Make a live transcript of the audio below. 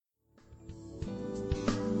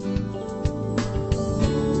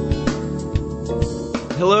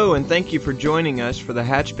Hello, and thank you for joining us for the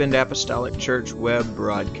Hatchbend Apostolic Church web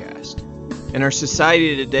broadcast. In our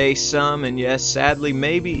society today, some, and yes, sadly,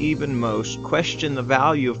 maybe even most, question the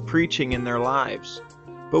value of preaching in their lives.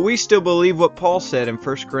 But we still believe what Paul said in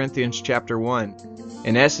 1 Corinthians chapter 1.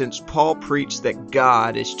 In essence, Paul preached that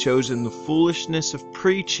God has chosen the foolishness of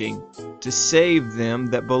preaching to save them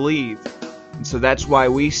that believe. And so that's why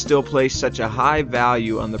we still place such a high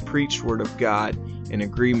value on the preached word of God in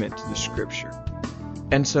agreement to the Scripture.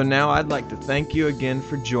 And so now I'd like to thank you again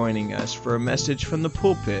for joining us for a message from the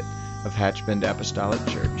pulpit of Hatchbend Apostolic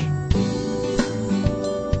Church.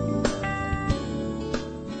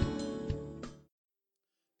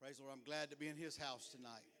 Praise the Lord. I'm glad to be in His house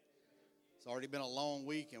tonight. It's already been a long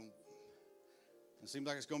week, and it seems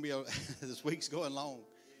like it's going to be this week's going long.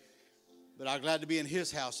 But I'm glad to be in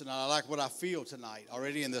His house tonight. I like what I feel tonight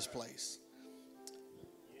already in this place.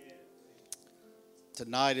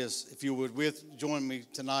 Tonight is, if you would join me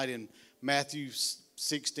tonight in Matthew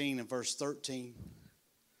 16 and verse 13.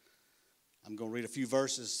 I'm going to read a few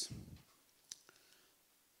verses.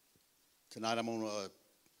 Tonight I'm going to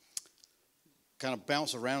kind of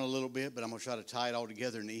bounce around a little bit, but I'm going to try to tie it all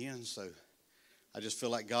together in the end. So I just feel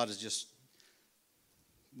like God is just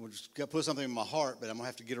put something in my heart, but I'm going to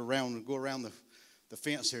have to go around the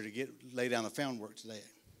fence here to lay down the groundwork today.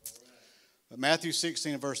 But Matthew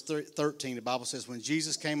 16 and verse 13, the Bible says, when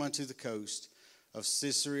Jesus came unto the coast of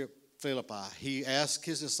Caesarea Philippi, he asked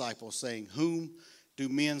his disciples, saying, whom do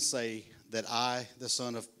men say that I, the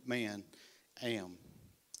Son of Man, am?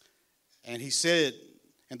 And they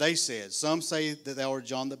said, some say that thou art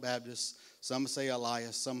John the Baptist, some say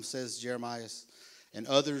Elias, some says Jeremiah, and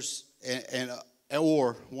others,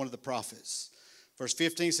 or one of the prophets. Verse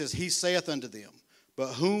 15 says, he saith unto them, but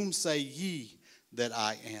whom say ye that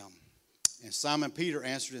I am? And Simon Peter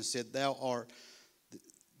answered and said, Thou art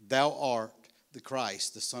the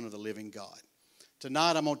Christ, the Son of the living God.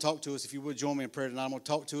 Tonight I'm going to talk to us, if you would join me in prayer tonight, I'm going to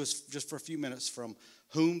talk to us just for a few minutes from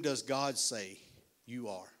whom does God say you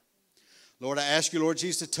are? Lord, I ask you, Lord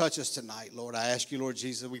Jesus, to touch us tonight. Lord, I ask you, Lord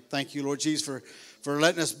Jesus, we thank you, Lord Jesus, for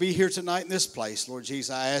letting us be here tonight in this place. Lord Jesus,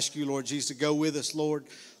 I ask you, Lord Jesus, to go with us, Lord,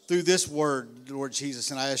 through this word, Lord Jesus.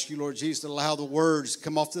 And I ask you, Lord Jesus, to allow the words to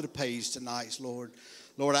come off to the page tonight, Lord.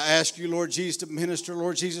 Lord, I ask you, Lord Jesus, to minister,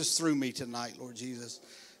 Lord Jesus, through me tonight, Lord Jesus,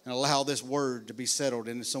 and allow this word to be settled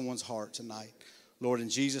into someone's heart tonight. Lord, in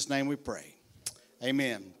Jesus' name we pray.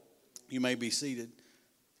 Amen. You may be seated.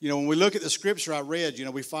 You know, when we look at the scripture I read, you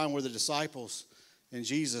know, we find where the disciples and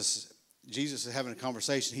Jesus is having a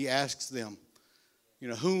conversation. He asks them, you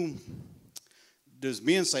know, whom does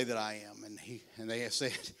men say that I am? And they have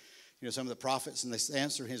said, you know, some of the prophets, and they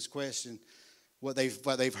answer his question, what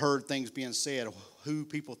they've heard things being said, who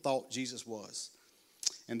people thought Jesus was.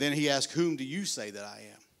 And then he asked, whom do you say that I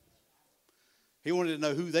am? He wanted to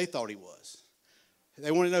know who they thought he was. They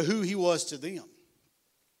wanted to know who he was to them.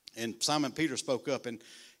 And Simon Peter spoke up, and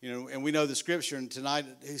you know, and we know the scripture, and tonight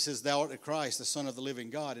he says, thou art the Christ, the Son of the living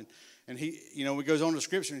God. And he, you know, he goes on to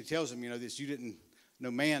scripture and he tells them, you know, this you didn't, no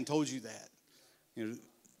man told you that. You know,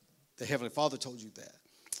 the Heavenly Father told you that.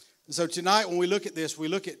 And so tonight when we look at this, we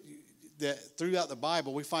look at that throughout the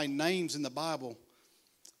Bible, we find names in the Bible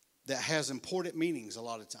that has important meanings a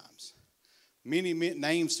lot of times. Many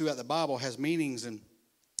names throughout the Bible has meanings. And,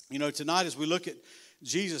 you know, tonight as we look at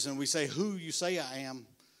Jesus and we say, who you say I am,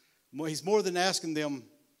 he's more than asking them,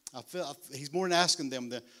 he's more than asking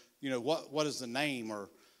them, you know, what is the name, or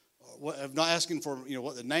what, not asking for, you know,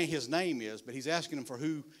 what his name is, but he's asking them for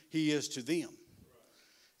who he is to them.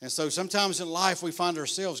 And so sometimes in life we find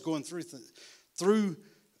ourselves going through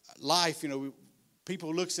life, you know,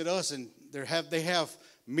 people looks at us and they have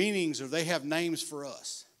meanings, or they have names for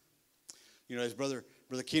us. You know, his brother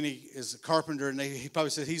Kenny is a carpenter, and he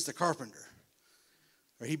probably says he's the carpenter,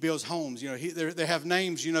 or he builds homes. You know, they have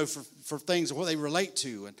names, you know, for things and what they relate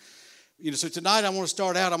to. And you know, so tonight I want to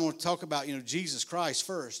start out. I'm going to talk about, you know, Jesus Christ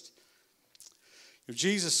first. You know,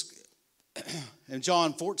 Jesus in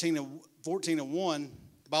John 14 and 1,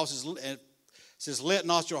 the Bible says, let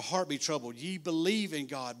not your heart be troubled. Ye believe in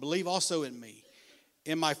God, believe also in me.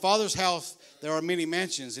 In my Father's house there are many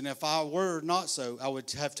mansions, and if I were not so, I would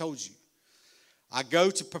have told you. I go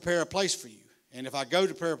to prepare a place for you. And if I go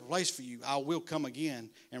to prepare a place for you, I will come again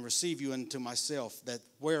and receive you unto myself, that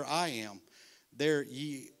where I am, there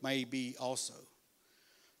ye may be also.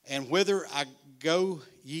 And whither I go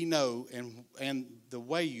ye know, and the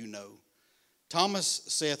way you know. Thomas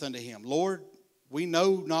saith unto him, Lord, we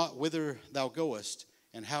know not whither thou goest,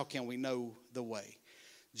 and how can we know the way?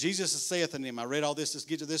 Jesus saith unto him, I read all this to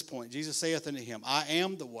get to this point. Jesus saith unto him, I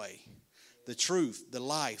am the way, the truth, the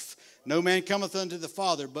life. No man cometh unto the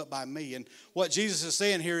Father but by me. And what Jesus is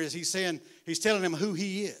saying here is he's telling them who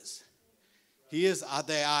he is. He is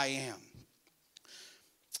the I am.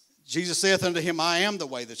 Jesus saith unto him, I am the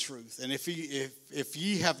way, the truth. And if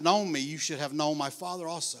ye have known me, you should have known my Father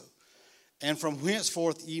also. And from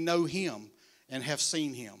henceforth ye know him and have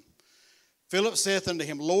seen him. Philip saith unto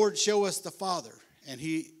him, Lord, show us the Father, and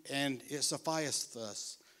it sufficeth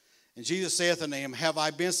us. And Jesus saith unto him, Have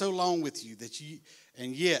I been so long with you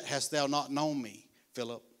and yet hast thou not known me,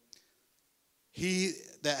 Philip? He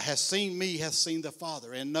that hath seen me hath seen the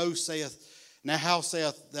Father. And now how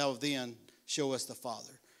sayest thou then, Show us the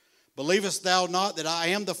Father? Believest thou not that I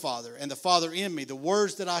am the Father, and the Father in me? The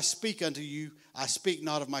words that I speak unto you, I speak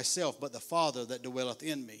not of myself, but the Father that dwelleth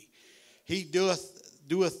in me. He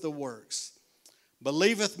doeth the works.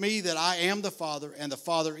 Believeth me that I am the Father, and the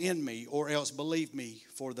Father in me, or else believe me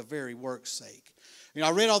for the very work's sake. You know,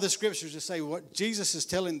 I read all the scriptures to say what Jesus is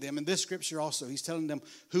telling them. In this scripture also, he's telling them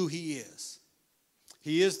who he is.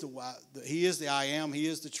 He is the I am. He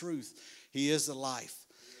is the truth. He is the life.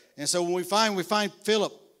 And so when we find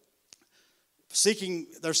Philip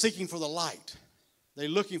they're seeking for the light. They're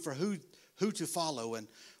looking for who to follow and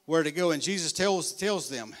where to go. And Jesus tells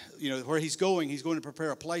them, you know, where he's going to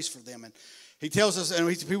prepare a place for them. And he tells us, and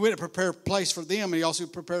he went to prepare a place for them, and he also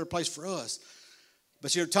prepared a place for us.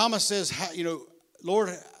 But, you know, Thomas says, you know,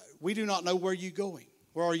 Lord, we do not know where you're going.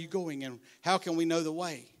 Where are you going, and how can we know the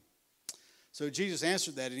way? So Jesus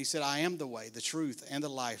answered that, and he said, I am the way, the truth, and the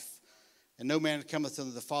life, and no man cometh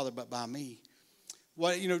unto the Father but by me.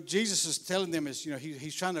 What, you know, Jesus is telling them is, you know,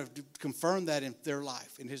 he's trying to confirm that in their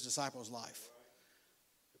life, in his disciples' life.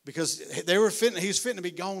 Because he was fitting to be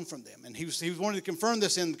gone from them. And he was wanting to confirm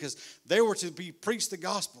this in because they were to preach the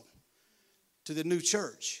gospel to the new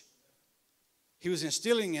church. He was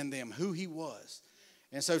instilling in them who he was.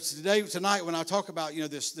 And so tonight, when I talk about, you know,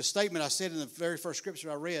 the statement I said in the very first scripture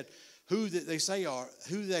I read, who they say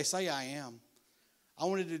I am, I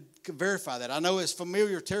wanted to verify that. I know it's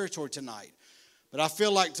familiar territory tonight, but I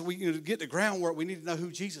feel like to get the groundwork, we need to know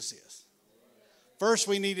who Jesus is. First,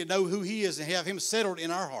 we need to know who he is and have him settled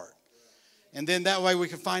in our heart. And then that way we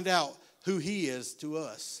can find out who he is to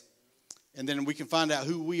us. And then we can find out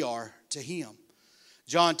who we are to him.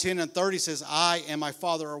 John 10:30 says, I and my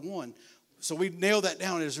Father are one. So we nail that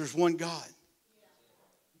down as there's one God.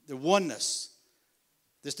 The oneness.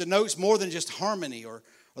 This denotes more than just harmony or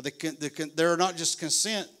they're not just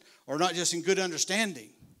consent or not just in good understanding.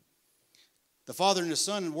 The Father and the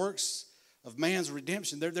Son and works of man's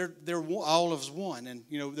redemption, they're all of us one. And,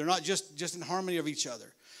 you know, they're not just in harmony of each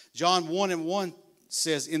other. John 1:1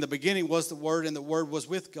 says, in the beginning was the Word, and the Word was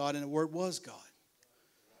with God, and the Word was God.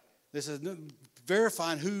 This is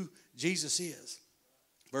verifying who Jesus is.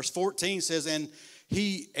 Verse 14 says, and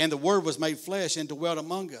the Word was made flesh and dwelt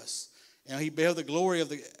among us. And he beheld the glory and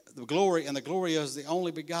the glory is the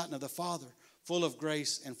only begotten of the Father, full of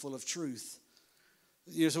grace and full of truth.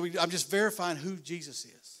 You know, so I'm just verifying who Jesus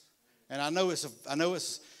is. And I know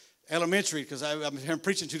it's elementary because I'm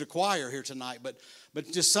preaching to the choir here tonight.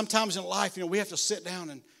 But just sometimes in life, you know, we have to sit down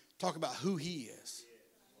and talk about who he is.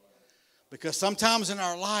 Because sometimes in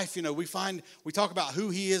our life, you know, we talk about who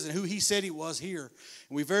he is and who he said he was here.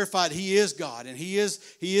 And we verified he is God and he is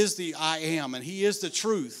the I am and he is the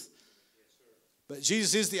truth. But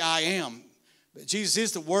Jesus is the I am. But Jesus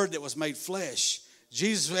is the Word that was made flesh.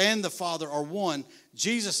 Jesus and the Father are one.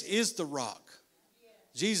 Jesus is the rock.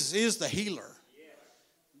 Jesus is the healer.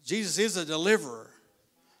 Jesus is a deliverer.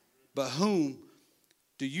 But whom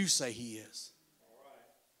do you say he is?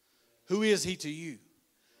 Who is he to you?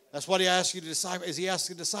 That's what he asked you to disciple. As he asked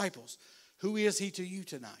the disciples, who is he to you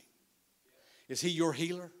tonight? Is he your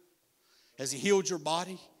healer? Has he healed your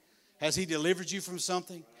body? Has he delivered you from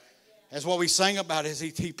something? That's what we sang about. Is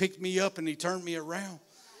he picked me up and he turned me around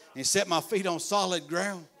and set my feet on solid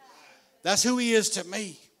ground. That's who he is to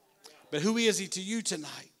me. But who is he to you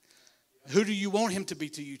tonight? Who do you want him to be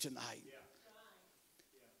to you tonight?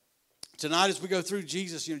 Tonight as we go through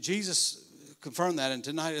Jesus, you know, Jesus confirmed that. And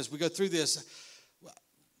tonight as we go through this,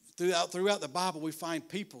 throughout the Bible, we find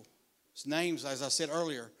people's names, as I said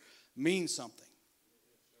earlier, mean something.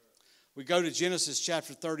 We go to Genesis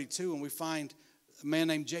chapter 32 and we find a man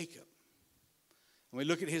named Jacob. And we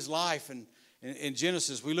look at his life, and in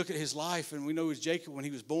Genesis, we look at his life, and we know it was Jacob when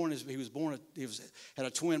he was born. He had a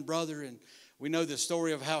twin brother, and we know the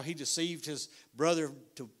story of how he deceived his brother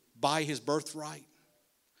to buy his birthright.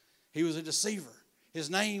 He was a deceiver. His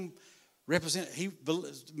name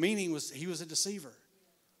meaning was he was a deceiver.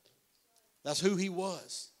 That's who he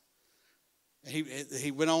was. And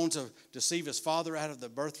he went on to deceive his father out of the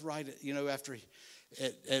birthright, you know, after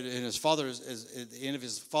in his father's, at the end of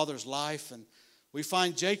his father's life. And we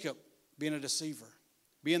find Jacob being a deceiver,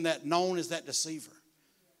 being that known as that deceiver.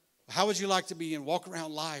 How would you like to be and walk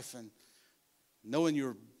around life and knowing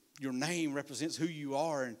your name represents who you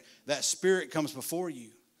are and that spirit comes before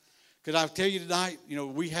you? Because I tell you tonight,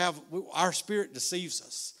 our spirit deceives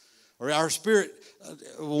us. Or our spirit,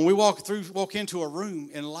 when we walk into a room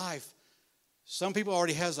in life, some people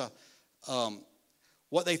already has who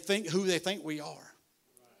they think we are.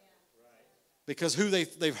 Because who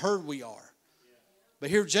they've heard we are. But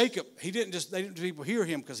here Jacob, they didn't people hear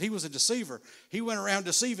him because he was a deceiver. He went around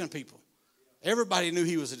deceiving people. Everybody knew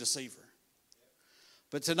he was a deceiver.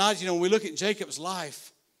 But tonight, when we look at Jacob's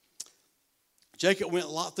life, Jacob went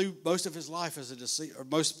through most of his life as a deceiver,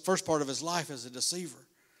 or first part of his life as a deceiver.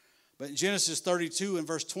 But in Genesis 32 and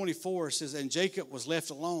verse 24, it says, "And Jacob was left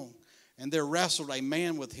alone, and there wrestled a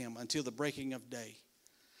man with him until the breaking of day.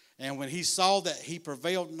 And when he saw that he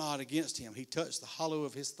prevailed not against him, he touched the hollow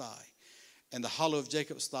of his thigh. And the hollow of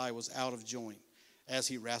Jacob's thigh was out of joint as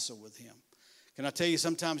he wrestled with him." Can I tell you,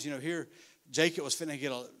 sometimes, here, Jacob was finna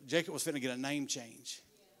get a name change.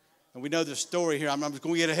 And we know the story here. I'm just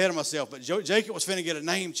going to get ahead of myself. But Jacob was finna get a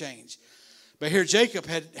name change. But here Jacob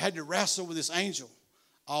had to wrestle with this angel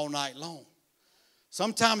all night long.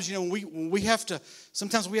 Sometimes, we have to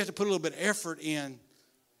put a little bit of effort in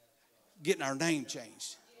getting our name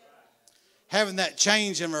changed. Having that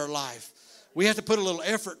change in our life. We have to put a little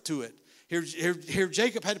effort to it. Here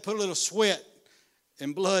Jacob had to put a little sweat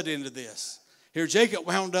and blood into this. Here Jacob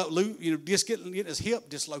wound up just getting his hip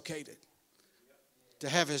dislocated to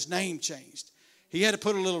have his name changed. He had to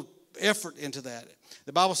put a little effort into that.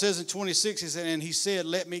 The Bible says in 26, he said, "And he said,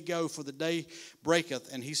 Let me go, for the day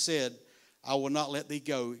breaketh. And he said, I will not let thee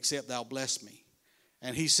go, except thou bless me.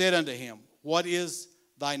 And he said unto him, What is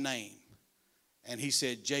thy name? And he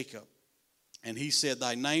said, Jacob. And he said,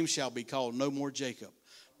 Thy name shall be called no more Jacob,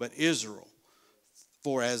 but Israel.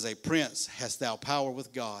 For as a prince hast thou power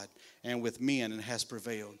with God and with men, and hast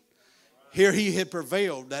prevailed." Here he had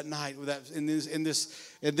prevailed that night in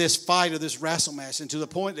this fight of this wrestle match, and to the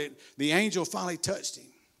point that the angel finally touched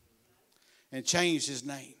him and changed his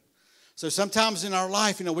name. So sometimes in our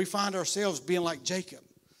life, we find ourselves being like Jacob.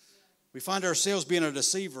 We find ourselves being a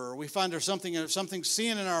deceiver, or we find there's something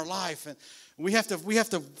sin in our life, and we have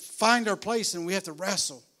to find our place, and we have to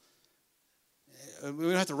wrestle. We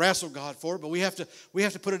don't have to wrestle God for it, but we have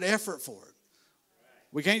to put an effort for it.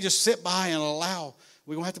 We can't just sit by and allow.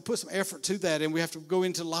 We're going to have to put some effort to that, and we have to go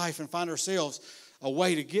into life and find ourselves a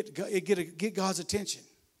way to get God's attention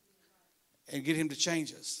and get him to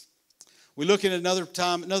change us. We look at another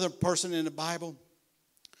person in the Bible.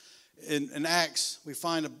 In Acts, we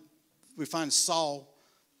find Saul,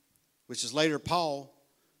 which is later Paul.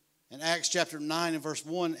 In Acts chapter 9 and verse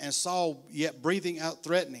 1, "And Saul, yet breathing out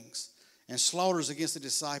threatenings and slaughters against the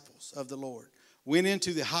disciples of the Lord, went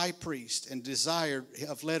into the high priest and desired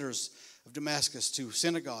of letters of Damascus to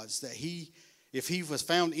synagogues, that if he was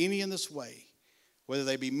found any in this way, whether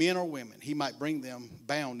they be men or women, he might bring them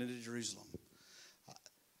bound into Jerusalem."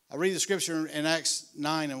 I read the scripture in Acts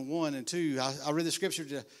 9 and 1 and 2. I read the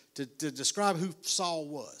scripture to describe who Saul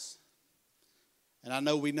was. And I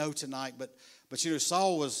know we know tonight, but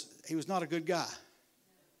Saul was not a good guy.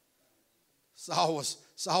 Saul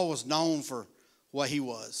was known for what he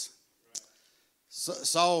was.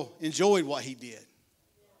 Saul enjoyed what he did.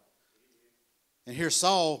 And here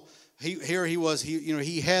Saul, he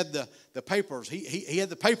had the papers. He had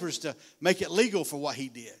the papers to make it legal for what he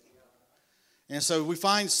did. And so we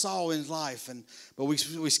find Saul in his life, but we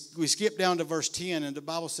skip down to verse 10, and the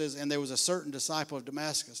Bible says, "And there was a certain disciple of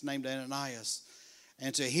Damascus named Ananias,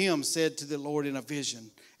 and to him said to the Lord in a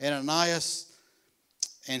vision, Ananias,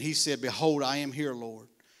 and he said, Behold, I am here, Lord.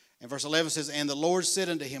 And verse 11 says, "And the Lord said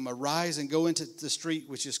unto him, Arise and go into the street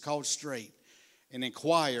which is called Straight, and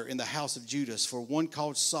inquire in the house of Judas for one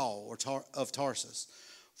called Saul of Tarsus.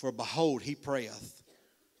 For behold, he prayeth.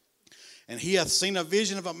 And he hath seen a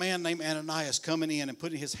vision of a man named Ananias coming in and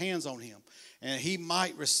putting his hands on him, and he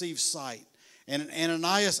might receive sight. And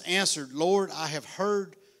Ananias answered, Lord, I have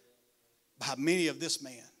heard by many of this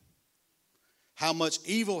man, how much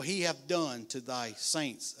evil he hath done to thy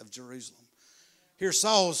saints of Jerusalem." Here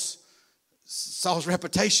Saul's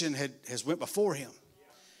reputation has went before him.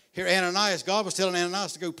 Here Ananias, God was telling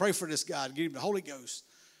Ananias to go pray for this guy, to give him the Holy Ghost.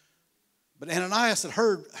 But Ananias had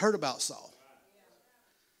heard about Saul.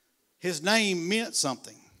 His name meant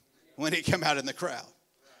something when he came out in the crowd.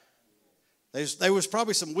 There was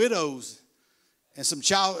probably some widows and some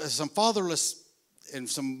fatherless and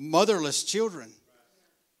some motherless children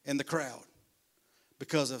in the crowd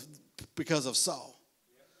because of Saul.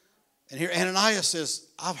 And here Ananias says,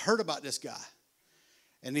 I've heard about this guy.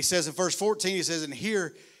 And he says in verse 14, he says, and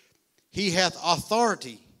here he hath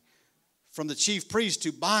authority from the chief priest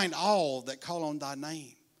to bind all that call on thy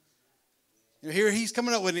name. Here he's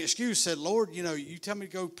coming up with an excuse, said, Lord, you tell me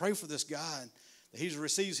to go pray for this guy, and that he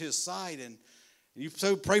receives his sight, and you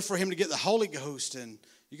so pray for him to get the Holy Ghost, and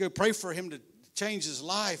you go pray for him to change his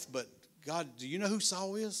life. But God, do you know who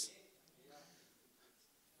Saul is?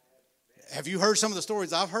 Have you heard some of the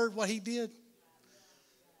stories I've heard what he did?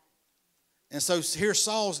 And so here's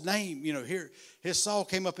Saul's name, here his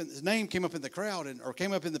name came up in the crowd or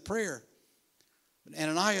came up in the prayer. But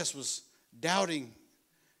Ananias was doubting,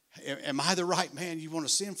 am I the right man you want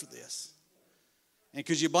to send for this? And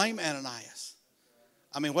could you blame Ananias?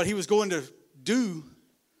 I mean, what he was going to do,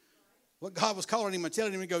 what God was calling him and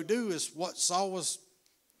telling him to go do is what Saul was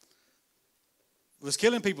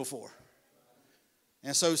killing people for.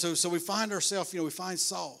 And so we find ourselves, we find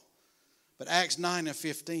Saul. But Acts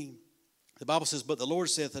 9:15, the Bible says, but the Lord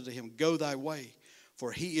saith unto him, go thy way,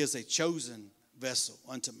 for he is a chosen vessel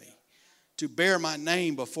unto me, to bear my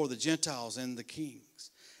name before the Gentiles and the kings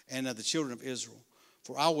and of the children of Israel.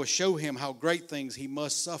 For I will show him how great things he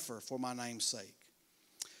must suffer for my name's sake.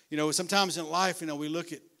 Sometimes in life, we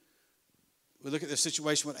look at the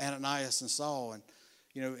situation with Ananias and Saul,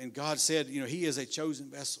 and God said, he is a chosen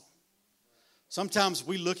vessel. Sometimes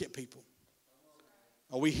we look at people,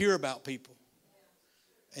 or we hear about people,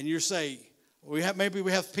 and you say, maybe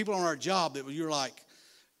we have people on our job that you're like,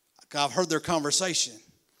 I've heard their conversation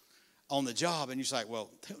on the job, and you're like,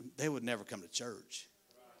 well, they would never come to church.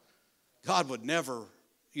 God would never,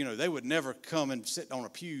 they would never come and sit on a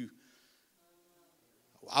pew.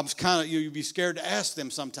 I'm kind of, you'd be scared to ask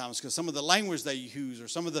them sometimes because some of the language they use or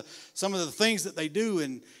some of the things that they do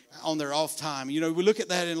and on their off time. We look at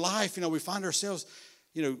that in life. We find ourselves,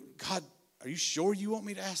 God, are you sure you want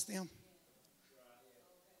me to ask them?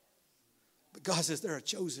 But God says they're a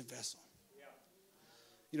chosen vessel.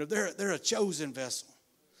 They're a chosen vessel.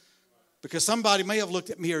 Because somebody may have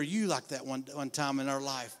looked at me or you like that one time in our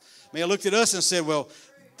life. May have looked at us and said, well,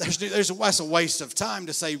 that's a waste of time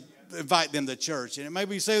to say, invite them to church. And it may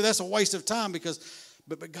be say that's a waste of time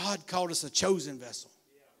but God called us a chosen vessel.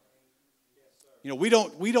 We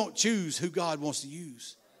don't choose who God wants to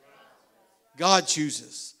use. God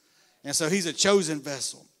chooses. And so he's a chosen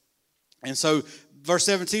vessel. And so verse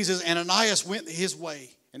 17 says, Ananias went his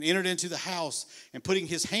way and entered into the house, and putting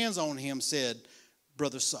his hands on him said,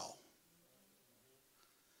 Brother Saul.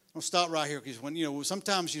 I'll stop right here because when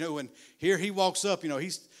sometimes when here he walks up,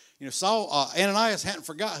 he's Saul, Ananias hadn't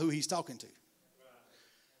forgot who he's talking to.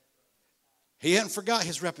 He hadn't forgot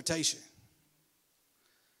his reputation.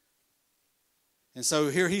 And so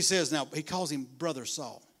here he says, now he calls him Brother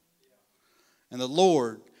Saul. And the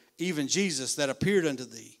Lord, even Jesus, that appeared unto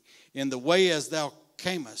thee in the way as thou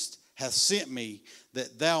camest, hath sent me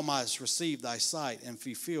that thou mightest receive thy sight and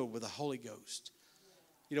be filled with the Holy Ghost.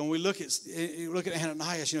 When we look at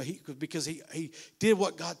Ananias, because he did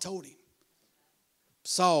what God told him.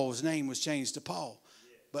 Saul's name was changed to Paul.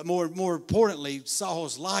 But more importantly,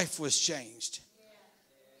 Saul's life was changed.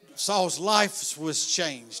 Saul's life was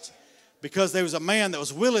changed because there was a man that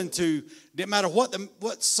was willing to, didn't matter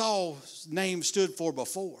what Saul's name stood for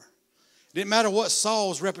before. It didn't matter what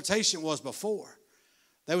Saul's reputation was before.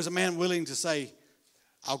 There was a man willing to say,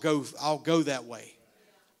 I'll go that way.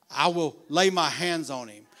 I will lay my hands on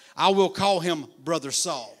him. I will call him Brother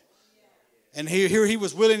Saul. And here he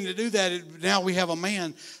was willing to do that. Now we have the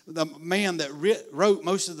man that wrote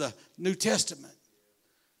most of the New Testament.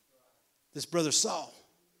 This Brother Saul.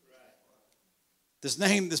 This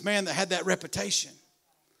man that had that reputation.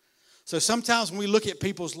 So sometimes when we look at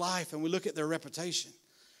people's life and we look at their reputation,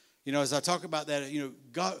 as I talk about that,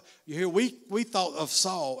 God, we thought of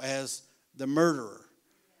Saul as the murderer.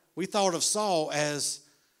 We thought of Saul as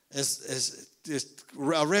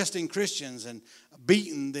arresting Christians and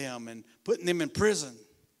beating them and putting them in prison.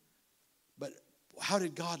 But how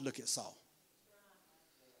did God look at Saul?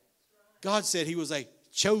 God said he was a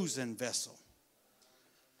chosen vessel.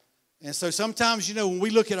 And so sometimes, when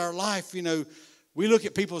we look at our life, we look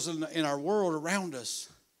at people in our world around us.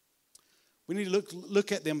 We need to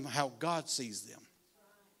look at them how God sees them.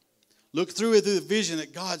 Look through the vision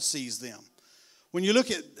that God sees them. When you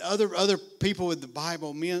look at other people in the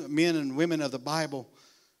Bible, men and women of the Bible,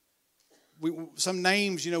 some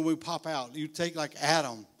names, we pop out. You take like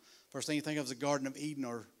Adam. First thing you think of is the Garden of Eden,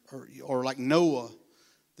 or like Noah,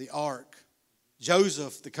 the ark.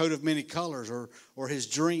 Joseph, the coat of many colors, or his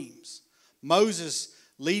dreams. Moses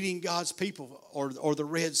leading God's people, or the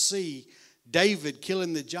Red Sea. David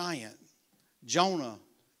killing the giant. Jonah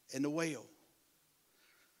and the whale.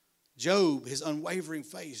 Job, his unwavering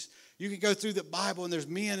faith. You can go through the Bible, and there's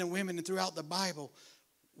men and women and throughout the Bible.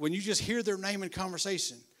 When you just hear their name in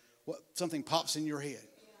conversation, something pops in your head.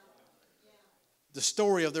 The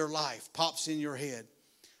story of their life pops in your head.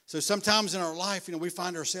 So sometimes in our life, we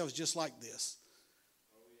find ourselves just like this.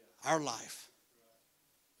 Our life.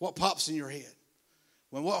 What pops in your head?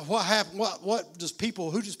 When what happened? Who does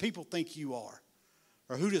people think you are?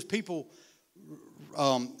 Or who does people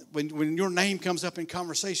when your name comes up in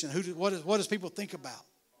conversation, what does people think about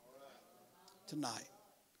tonight?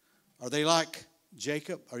 Are they like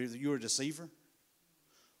Jacob? Are you a deceiver?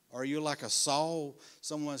 Are you like a Saul,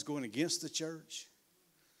 someone that's going against the church?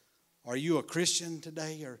 Are you a Christian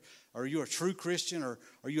today? Or are you a true Christian? Or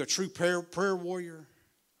are you a true prayer warrior?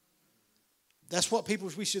 That's what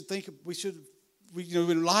we should think.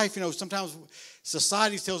 In life, sometimes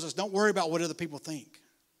society tells us don't worry about what other people think.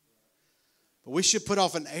 But we should put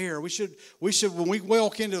off an air. We should when we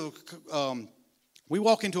walk into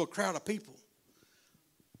a crowd of people,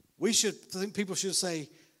 people should say,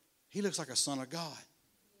 he looks like a son of God.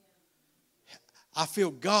 I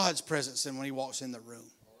feel God's presence when he walks in the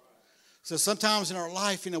room. So sometimes in our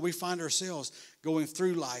life, we find ourselves going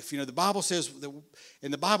through life. The Bible says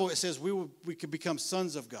in the Bible it says we could become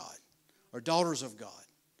sons of God or daughters of God.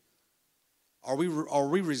 Are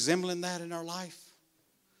we resembling that in our life?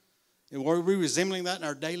 And are we resembling that in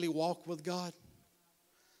our daily walk with God?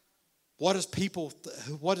 What does people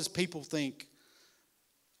think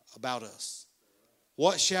about us?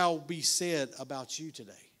 What shall be said about you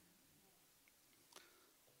today?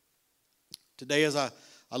 Today, as I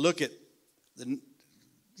look at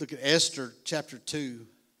Esther chapter 2,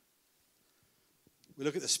 we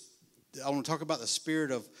look at this. I want to talk about the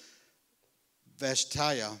spirit of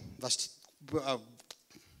Vashtiah.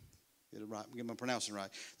 Get it right. Get my pronouncing right.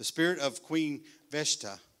 The spirit of Queen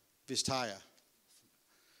Vashtiah.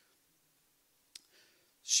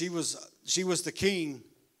 She was the king,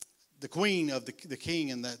 the queen of the king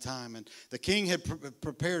in that time, and the king had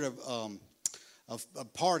prepared a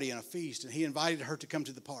party and a feast, and he invited her to come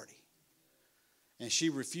to the party. And she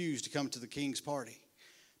refused to come to the king's party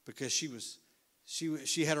because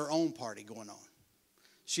she had her own party going on.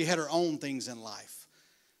 She had her own things in life.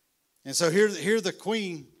 And so here the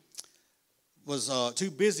queen was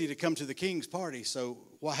too busy to come to the king's party. So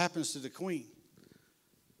what happens to the queen?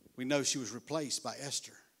 We know she was replaced by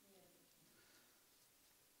Esther.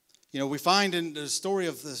 We find in the story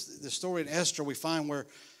of the story in Esther, we find where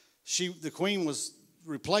the queen was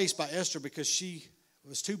replaced by Esther because she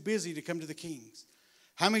was too busy to come to the kings.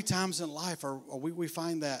 How many times in life we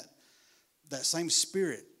find that same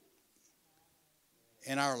spirit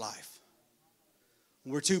in our life?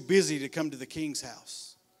 We're too busy to come to the king's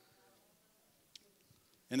house.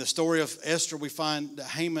 In the story of Esther, we find that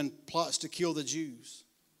Haman plots to kill the Jews.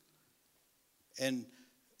 And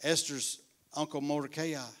Esther's uncle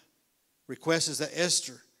Mordecai requests that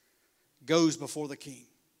Esther goes before the king.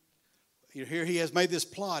 Here he has made this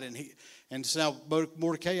plot, and so now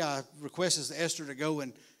Mordecai requests Esther to go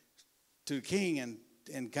to the king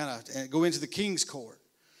and go into the king's court.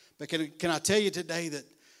 But can I tell you today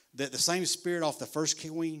that the same spirit off the first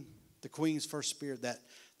queen, the queen's first spirit, that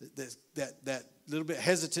little bit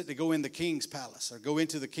hesitant to go in the king's palace or go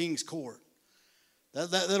into the king's court,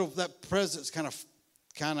 that presence kind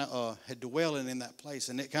of had dwelling in that place,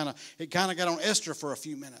 and it kind of got on Esther for a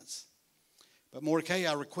few minutes. But Mordecai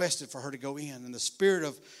requested for her to go in, and the spirit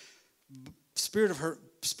of the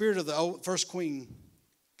first queen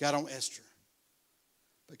got on Esther.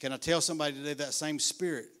 But can I tell somebody today that same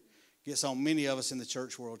spirit gets on many of us in the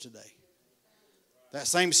church world today? That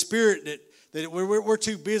same spirit that we're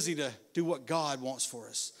too busy to do what God wants for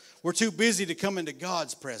us. We're too busy to come into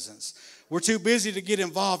God's presence. We're too busy to get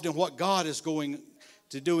involved in what God is going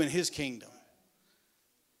to do in his kingdom.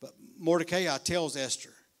 But Mordecai tells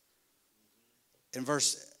Esther, in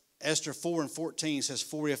Esther 4 and 14 says,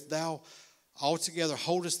 "For if thou altogether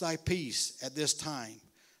holdest thy peace at this time,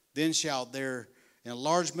 then shall their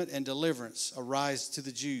enlargement and deliverance arise to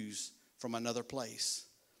the Jews from another place."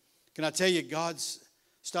 Can I tell you,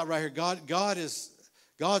 stop right here.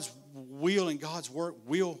 God's will and God's work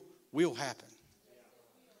will happen.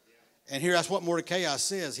 And here that's what Mordecai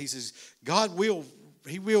says. He says,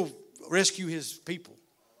 He will rescue his people.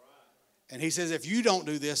 And he says, if you don't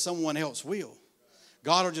do this, someone else will.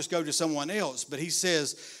 God will just go to someone else. But he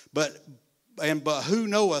says, but who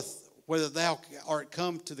knoweth whether thou art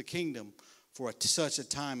come to the kingdom for such a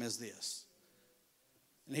time as this?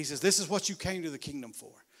 And he says, this is what you came to the kingdom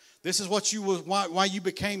for. This is what why you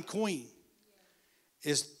became queen.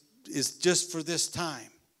 Is just for this time.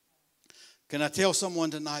 Can I tell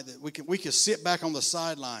someone tonight that we can sit back on the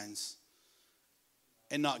sidelines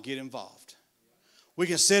and not get involved? We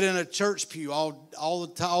can sit in a church pew all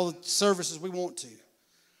the services we want to.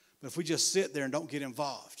 But if we just sit there and don't get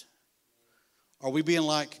involved, are we being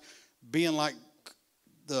like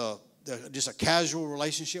just a casual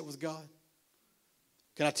relationship with God?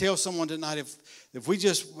 Can I tell someone tonight, if we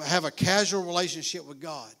just have a casual relationship with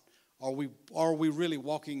God, are we really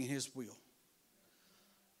walking in His will?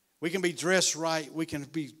 We can be dressed right. We can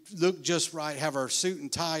look just right, have our suit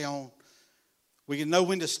and tie on. We can know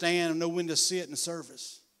when to stand and know when to sit in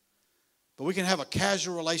service. But we can have a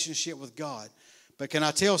casual relationship with God. But can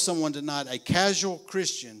I tell someone tonight, a casual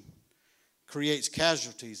Christian creates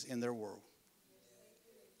casualties in their world.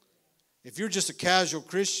 If you're just a casual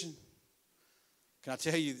Christian, can I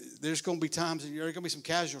tell you, there's going to be times, there's going to be some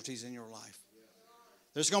casualties in your life.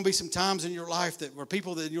 There's going to be some times in your life where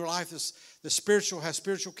people in your life have spiritual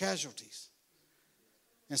casualties.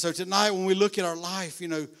 And so tonight when we look at our life,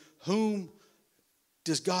 whom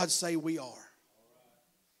does God say we are?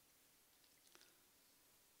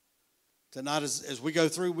 Tonight as we go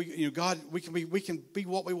through, we can be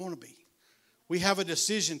what we want to be. We have a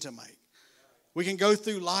decision to make. We can go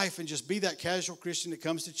through life and just be that casual Christian that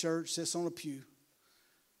comes to church, sits on a pew,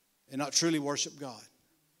 and not truly worship God.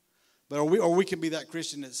 But we can be that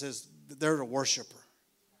Christian that says that they're a worshiper.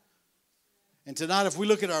 And tonight, if we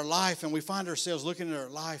look at our life and we find ourselves looking at our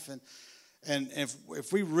life, and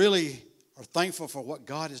if we really are thankful for what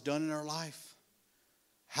God has done in our life,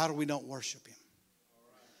 how do we not worship Him?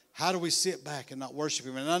 How do we sit back and not worship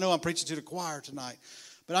Him? And I know I'm preaching to the choir tonight,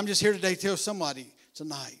 but I'm just here today to tell somebody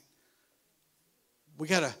tonight, we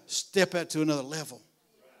got to step that to another level.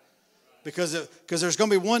 Because there's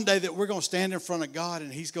going to be one day that we're going to stand in front of God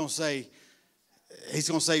and He's going to say,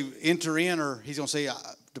 enter in, or He's going to say,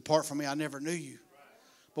 depart from me, I never knew you.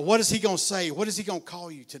 But what is He going to say? What is He going to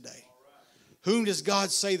call you today? Whom does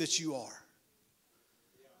God say that you are?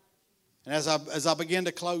 And as I begin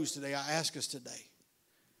to close today, I ask us today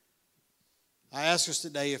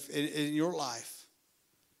if in your life,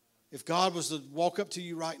 if God was to walk up to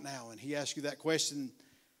you right now and He asked you that question,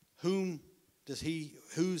 who's He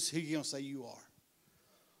going to say you are?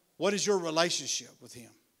 What is your relationship with Him?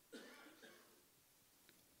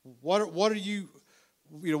 What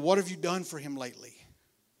have you done for Him lately?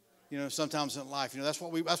 Sometimes in life, that's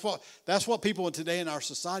what people today in our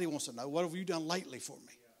society wants to know. What have you done lately for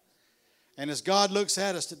me? And as God looks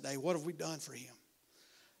at us today, what have we done for Him?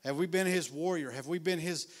 Have we been His warrior? Have we been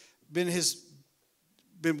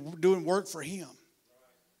doing work for Him?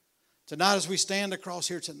 Tonight, as we stand across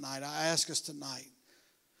here tonight, I ask us tonight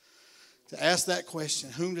to ask that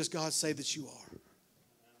question: whom does God say that you are?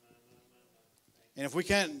 And if we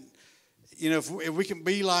can't, if we can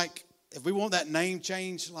be like, if we want that name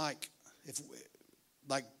change like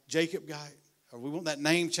Jacob got, or we want that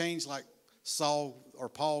name change like Saul or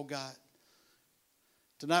Paul got,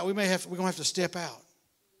 tonight we're going to have to step out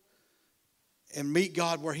and meet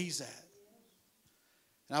God where He's at.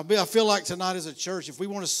 And I feel like tonight as a church, if we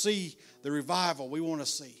want to see the revival we want to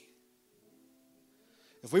see,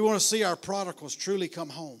 if we want to see our prodigals truly come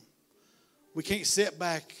home, we can't sit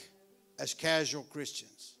back as casual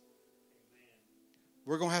Christians.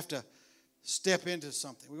 We're going to have to step into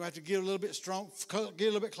something. We're going to have to get a little bit strong, get a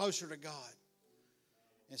little bit closer to God,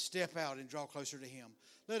 and step out and draw closer to Him.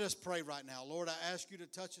 Let us pray right now. Lord, I ask You to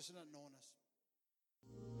touch us and anoint us.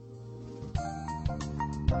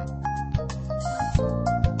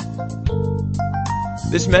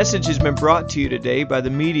 This message has been brought to you today by the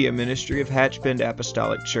media ministry of Hatchbend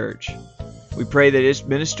Apostolic Church. We pray that it's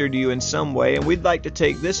ministered to you in some way, and we'd like to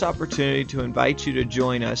take this opportunity to invite you to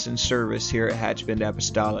join us in service here at Hatchbend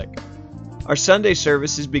Apostolic. Our Sunday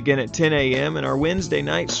services begin at 10 a.m. and our Wednesday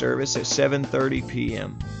night service at 7:30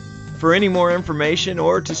 p.m. For any more information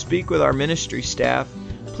or to speak with our ministry staff,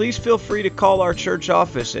 please feel free to call our church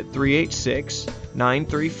office at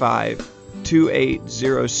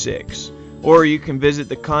 386-935-2806, or you can visit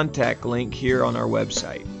the contact link here on our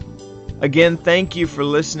website. Again, thank you for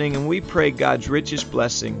listening, and we pray God's richest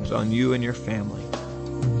blessings on you and your family.